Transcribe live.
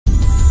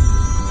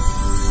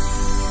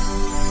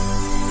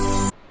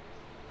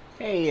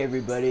Hey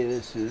everybody,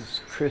 this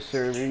is Chris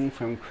Irving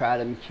from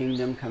Kratom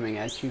Kingdom coming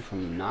at you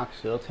from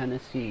Knoxville,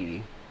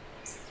 Tennessee,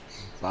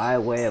 by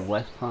way of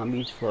West Palm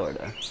Beach,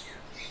 Florida.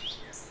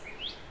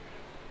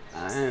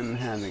 I'm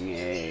having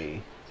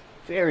a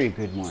very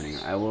good morning.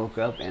 I woke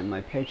up and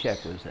my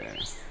paycheck was there.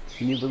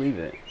 Can you believe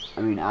it?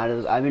 I mean,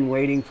 I've been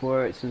waiting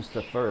for it since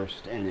the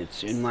 1st, and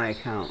it's in my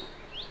account.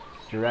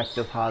 Direct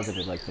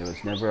deposited, like there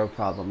was never a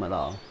problem at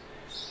all.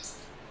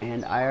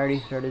 And I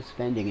already started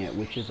spending it,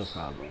 which is a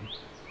problem.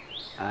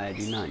 I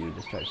do not need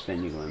to start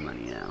spending my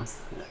money now.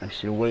 I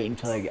should wait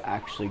until I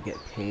actually get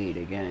paid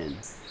again.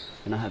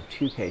 And I'll have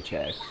 2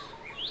 paychecks,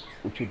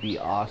 which would be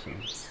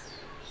awesome.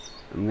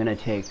 I'm gonna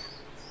take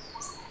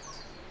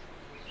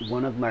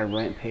one of my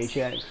rent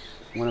paychecks,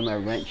 one of my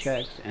rent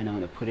checks, and I'm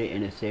gonna put it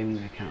in a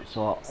savings account.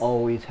 So I'll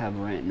always have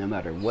rent, no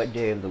matter what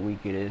day of the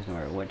week it is, no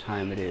matter what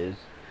time it is.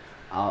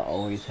 I'll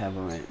always have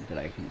a rent that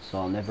I can, so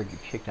I'll never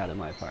get kicked out of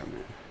my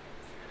apartment.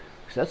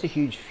 So that's a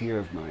huge fear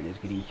of mine, is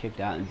getting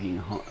kicked out and being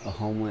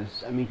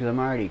homeless. I mean, because I'm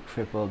already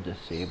crippled,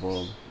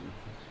 disabled,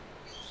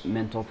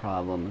 mental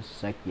problems,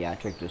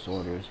 psychiatric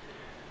disorders.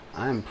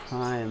 I'm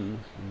prime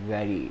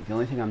ready. The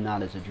only thing I'm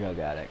not is a drug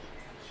addict.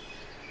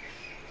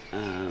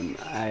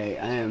 I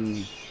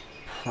am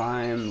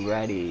prime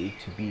ready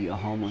to be a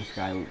homeless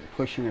guy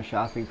pushing a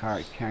shopping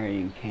cart,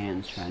 carrying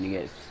cans, trying to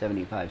get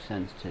 75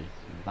 cents to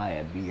buy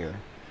a beer.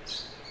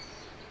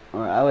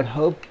 Or I would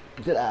hope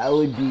that I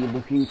would be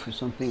looking for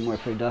something more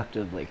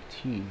productive, like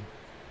tea.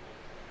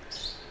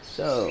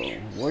 So,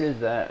 what is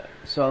that?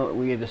 So,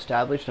 we have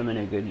established I'm in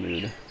a good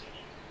mood.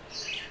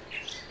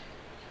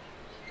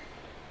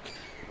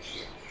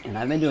 And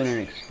I've been doing an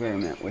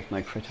experiment with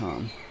my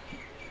Kratom.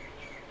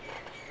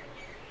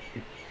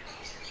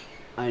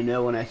 I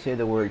know when I say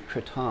the word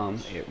Kratom,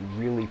 it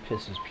really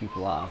pisses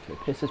people off. It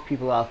pisses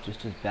people off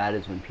just as bad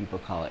as when people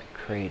call it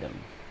Kratom.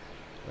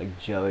 Like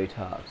Joey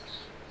talks.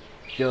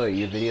 Joey,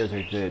 your videos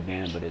are good,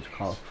 man, but it's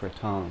called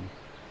Kratom.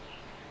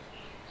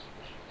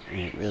 And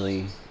it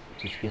really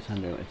just gets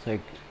under, it's like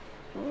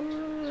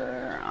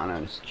on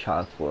a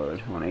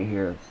chalkboard when I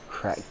hear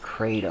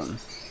Kratom.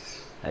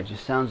 That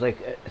just sounds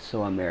like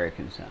so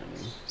American sounding.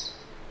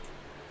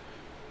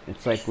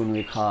 It's like when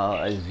we call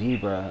a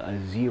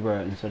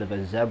zebra instead of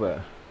a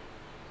zebra.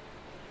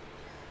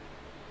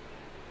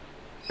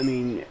 I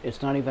mean,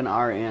 it's not even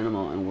our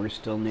animal and we're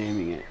still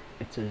naming it.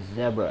 It's a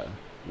zebra,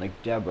 like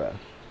Deborah.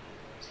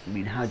 I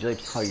mean, how'd you like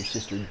to call your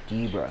sister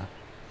Debra?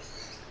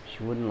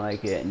 She wouldn't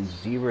like it, and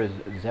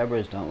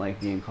zebras don't like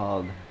being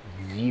called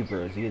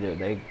zebras either.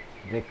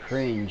 They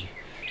cringe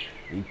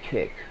and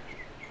kick.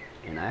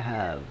 And I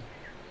have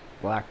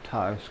black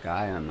tar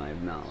sky on my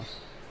mouth.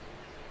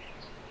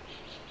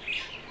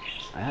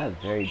 I have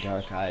very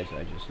dark eyes,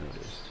 I just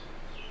noticed.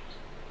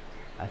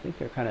 I think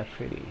they're kind of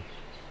pretty.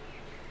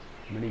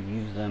 I'm going to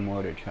use them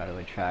more to try to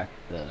attract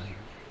the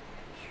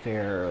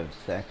fairer of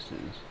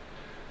sexes.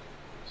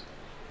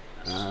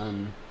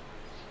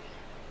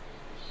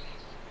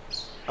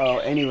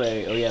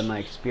 Anyway, my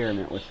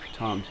experiment with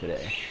Kratom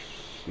today.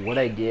 What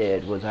I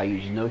did was I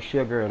used no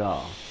sugar at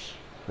all.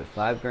 Put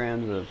 5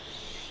 grams of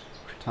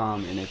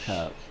Kratom in a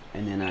cup,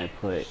 and then I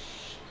put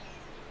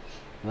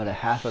about a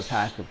half a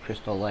pack of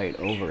Crystal Light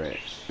over it.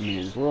 I mean,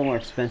 it's a little more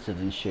expensive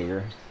than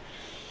sugar,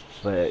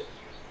 but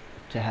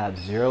to have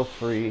 0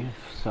 free,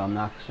 so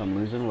I'm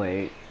losing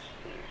weight,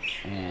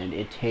 and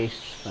it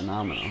tastes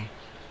phenomenal.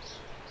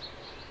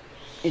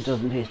 It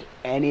doesn't taste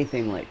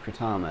anything like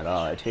Kratom at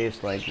all. It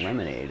tastes like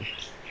lemonade.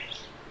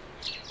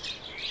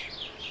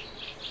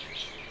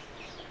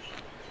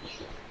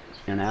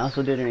 And I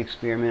also did an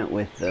experiment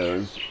with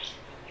those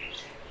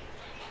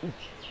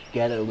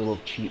get a little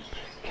cheap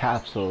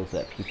capsules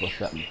that people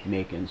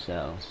make and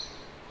sell.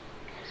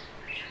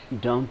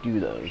 Don't do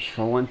those.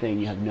 For one thing,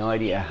 you have no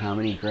idea how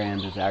many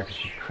grams is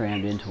actually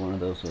crammed into one of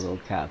those little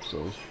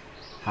capsules.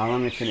 How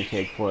long it's going to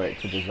take for it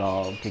to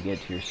dissolve to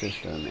get to your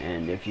system,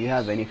 and if you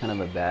have any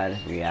kind of a bad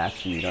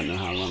reaction, you don't know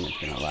how long it's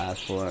going to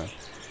last for.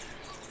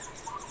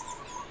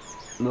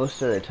 Most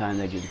of the time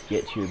they just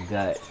get to your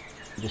gut,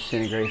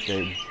 disintegrate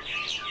the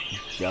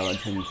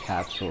gelatin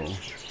capsule,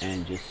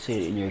 and just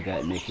sit in your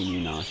gut, making you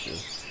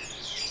nauseous.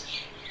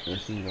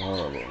 This is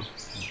horrible.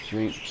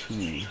 Drink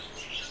tea.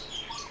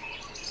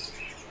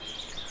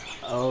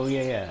 Oh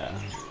yeah.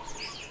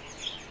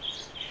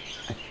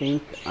 I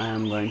think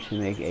I'm going to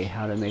make a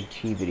how to make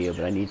tea video,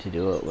 but I need to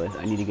do it with,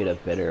 I need to get a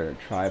better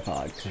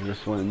tripod, because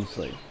this one's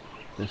like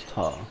this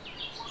tall.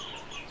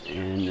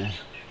 And,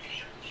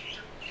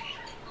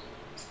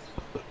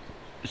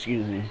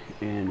 excuse me,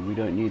 and we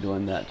don't need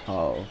one that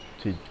tall,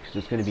 because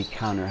it's going to be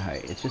counter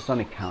height. It's just on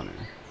a counter.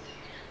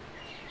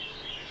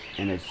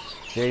 And it's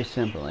very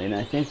simple. And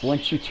I think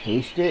once you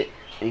taste it,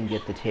 and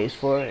get the taste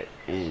for it,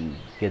 and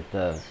get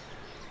the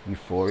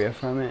euphoria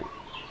from it,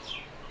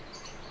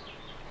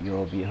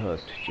 you'll be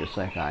hooked, just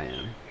like I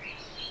am.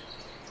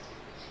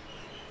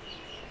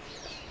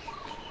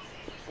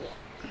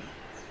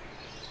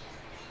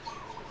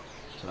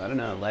 So I don't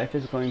know, life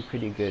is going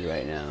pretty good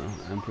right now.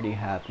 I'm pretty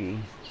happy.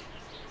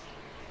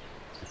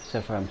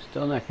 Except for I'm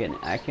still not getting,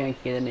 I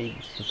can't get any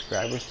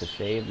subscribers to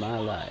save my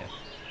life.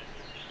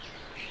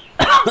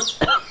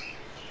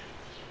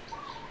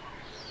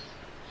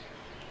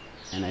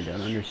 And I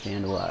don't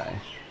understand why.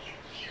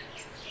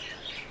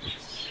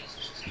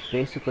 It's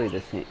basically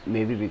the same,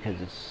 maybe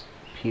because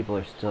people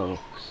are still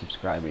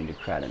subscribing to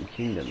Kratom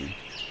Kingdom.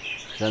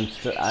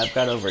 I've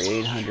got over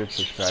 800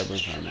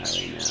 subscribers on that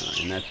right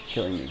now, and that's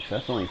killing me, because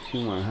that's only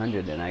 2 more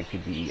hundred and I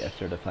could be a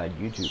certified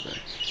YouTuber.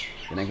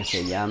 Then I can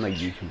say, yeah, I'm a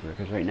YouTuber,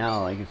 because right now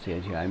all I can say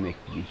is, yeah, I make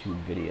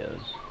YouTube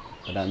videos,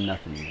 but I'm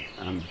nothing.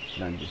 I'm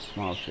just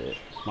small shit,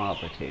 small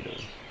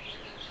potatoes.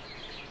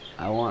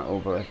 I want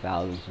over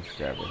 1,000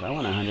 subscribers. I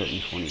want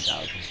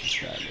 120,000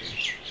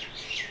 subscribers.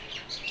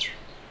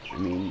 I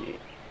mean,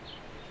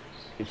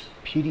 if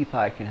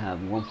PewDiePie can have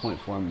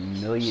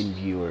 1.4 million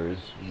viewers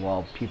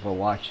while people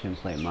watch him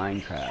play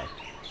Minecraft,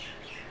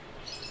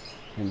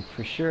 then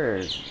for sure,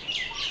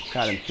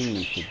 Kratom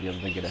Kingdom should be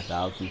able to get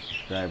 1,000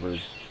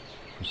 subscribers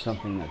for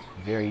something that's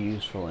very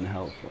useful and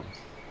helpful.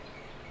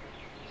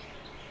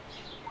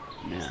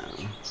 Now,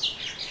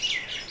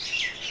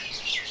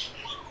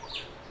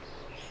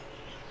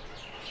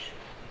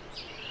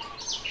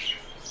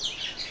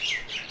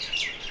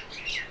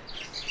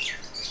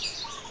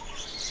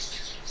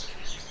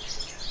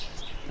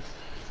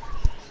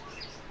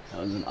 that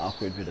was an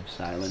awkward bit of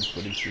silence.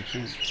 What did you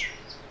think?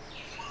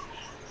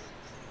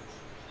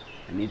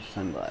 I need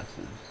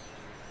sunglasses.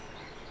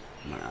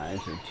 My eyes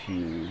are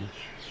too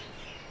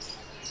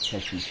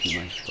catching too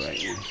much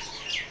brightness.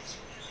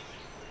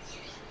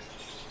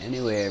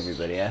 Anyway,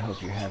 everybody, I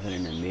hope you're having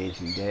an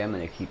amazing day. I'm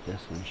going to keep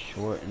this one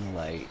short and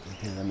light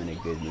because I'm in a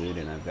good mood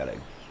and I've got to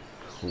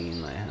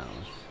clean my house.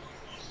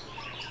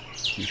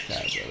 Peace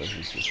out, brothers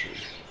and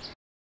sisters.